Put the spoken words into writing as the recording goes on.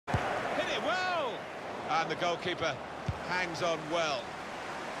And the goalkeeper hangs on well.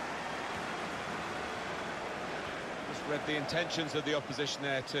 Just read the intentions of the opposition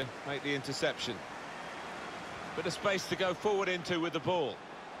there to make the interception. Bit of space to go forward into with the ball.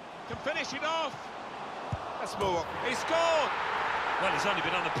 Can finish it off. That's more. He scored! Well, he's only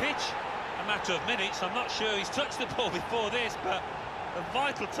been on the pitch a matter of minutes. I'm not sure he's touched the ball before this, but a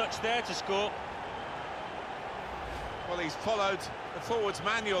vital touch there to score. Well, he's followed the forward's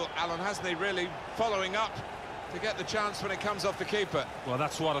manual, Alan, hasn't he, really following up to get the chance when it comes off the keeper. Well,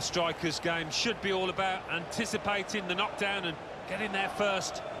 that's what a striker's game should be all about, anticipating the knockdown and getting there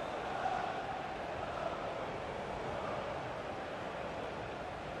first.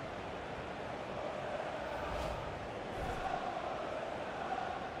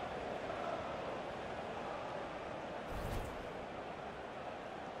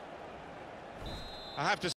 I have to